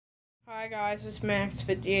Hi guys, it's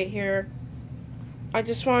Max58 here. I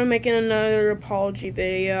just want to make another apology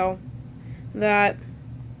video that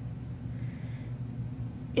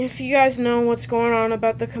if you guys know what's going on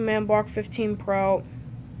about the Command Block 15 Pro,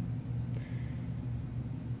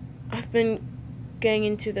 I've been getting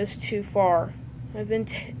into this too far. I've been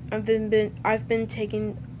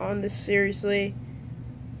taking on this seriously,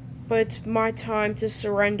 but it's my time to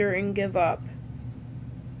surrender and give up.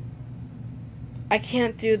 I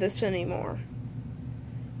can't do this anymore.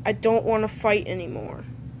 I don't want to fight anymore.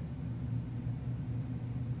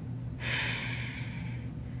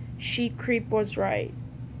 Sheep Creep was right.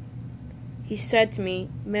 He said to me,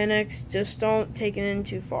 Minix, just don't take it in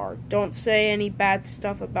too far. Don't say any bad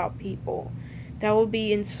stuff about people. That would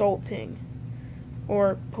be insulting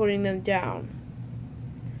or putting them down.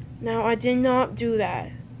 Now, I did not do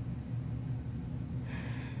that.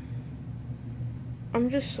 I'm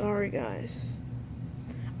just sorry, guys.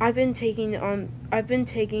 I've been taking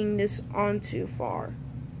this on too far.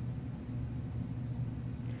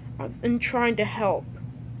 I've been trying to help,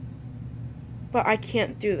 but I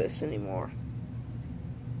can't do this anymore.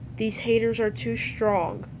 These haters are too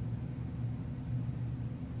strong.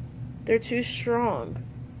 They're too strong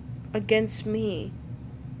against me.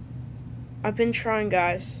 I've been trying,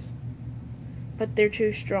 guys, but they're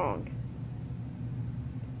too strong.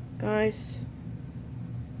 Guys,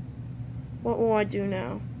 what will I do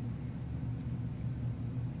now?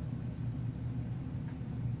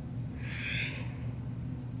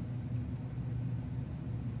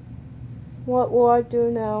 What will I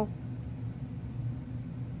do now?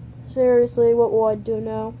 Seriously, what will I do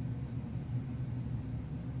now?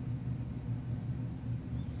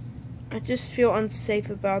 I just feel unsafe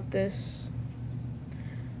about this.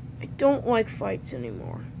 I don't like fights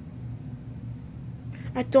anymore.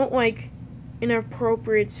 I don't like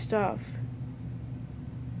inappropriate stuff.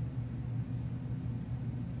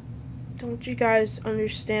 Don't you guys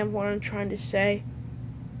understand what I'm trying to say?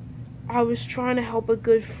 I was trying to help a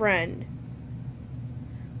good friend,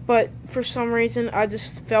 but for some reason I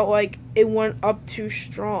just felt like it went up too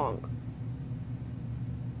strong.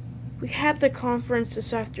 We had the conference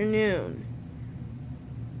this afternoon.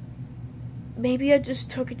 Maybe I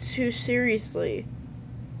just took it too seriously.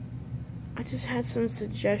 I just had some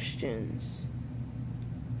suggestions.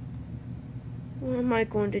 What am I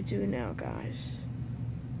going to do now, guys?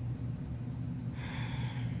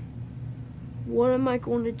 What am I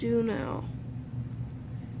going to do now?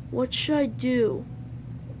 What should I do?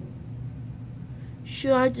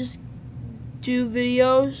 Should I just do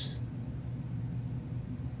videos?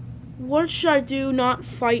 What should I do not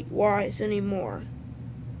fight-wise anymore?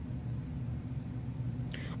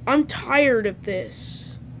 I'm tired of this.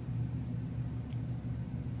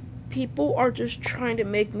 People are just trying to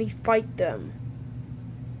make me fight them.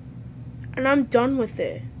 And I'm done with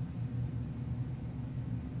it.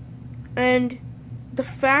 And the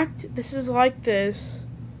fact this is like this,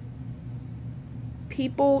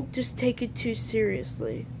 people just take it too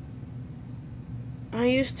seriously. I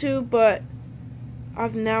used to, but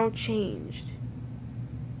I've now changed.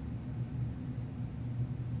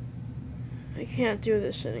 I can't do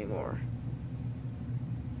this anymore.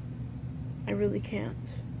 I really can't.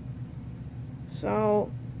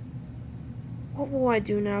 So, what will I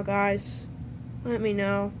do now, guys? Let me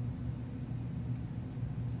know.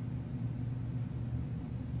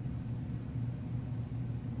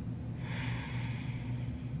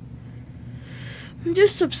 I'm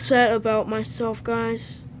just upset about myself, guys.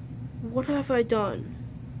 What have I done?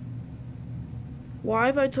 Why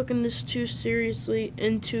have I taken this too seriously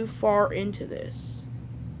and too far into this?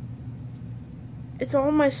 It's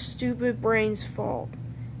all my stupid brain's fault.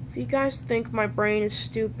 If you guys think my brain is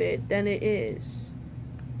stupid, then it is.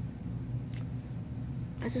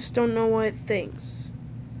 I just don't know what it thinks.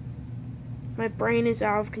 My brain is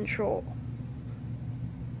out of control.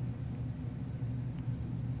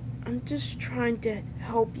 I'm just trying to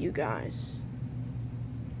help you guys.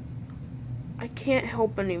 I can't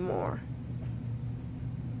help anymore.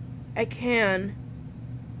 I can,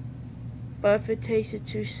 but if it takes it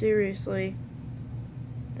too seriously,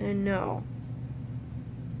 then no.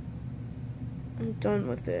 I'm done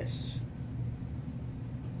with this.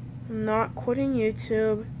 I'm not quitting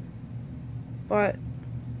YouTube, but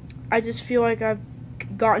I just feel like I've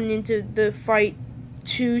gotten into the fight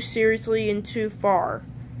too seriously and too far.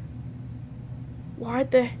 Why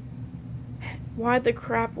the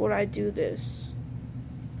crap would I do this?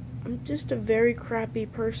 I'm just a very crappy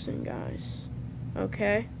person, guys.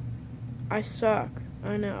 Okay? I suck.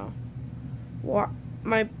 I know.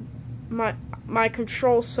 My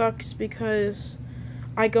control sucks because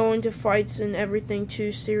I go into fights and everything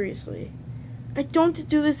too seriously. I don't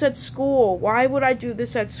do this at school. Why would I do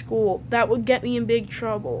this at school? That would get me in big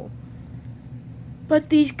trouble. But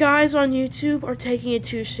these guys on YouTube are taking it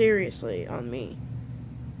too seriously on me.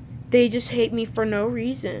 They just hate me for no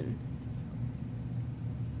reason.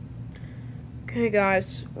 Okay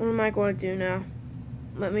guys, what am I going to do now?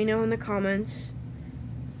 Let me know in the comments.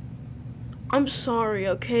 I'm sorry,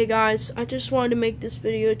 okay guys? I just wanted to make this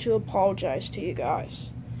video to apologize to you guys.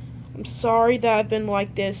 I'm sorry that I've been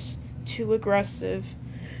like this, too aggressive,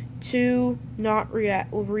 too not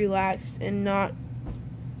relaxed and not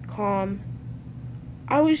calm.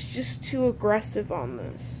 I was just too aggressive on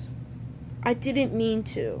this. I didn't mean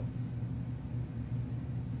to.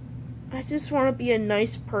 I just want to be a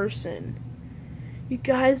nice person. You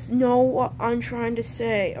guys know what I'm trying to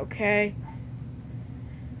say, okay?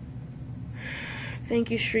 Thank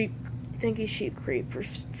you, Sheep Creep,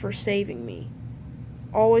 for saving me.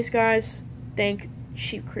 Always, guys, thank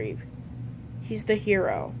Sheep Creep. He's the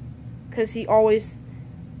hero, 'cause he always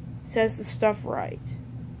says the stuff right.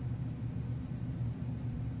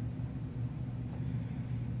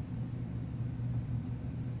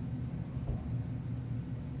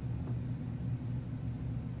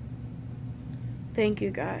 Thank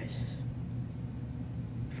you guys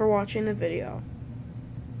for watching the video.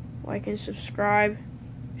 Like and subscribe,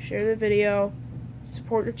 share the video,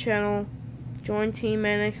 support the channel, join Team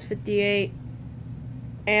ManX58,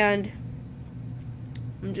 and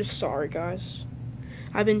I'm just sorry guys.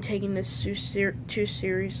 I've been taking this too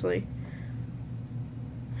seriously.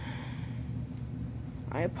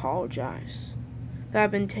 I apologize that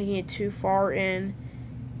I've been taking it too far in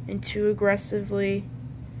and too aggressively,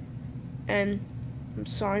 and I'm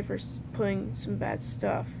sorry for putting some bad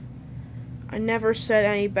stuff. I never said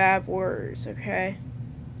any bad words, okay?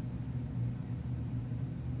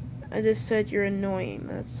 I just said you're annoying,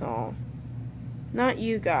 that's all. Not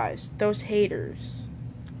you guys, those haters.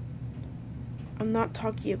 I'm not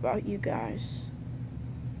talking about you guys.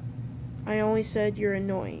 I only said you're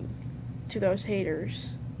annoying to those haters,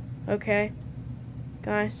 okay?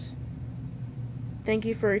 Guys, thank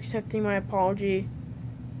you for accepting my apology.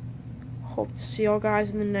 Hope to see y'all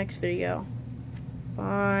guys in the next video.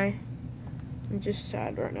 Bye. I'm just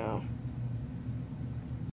sad right now.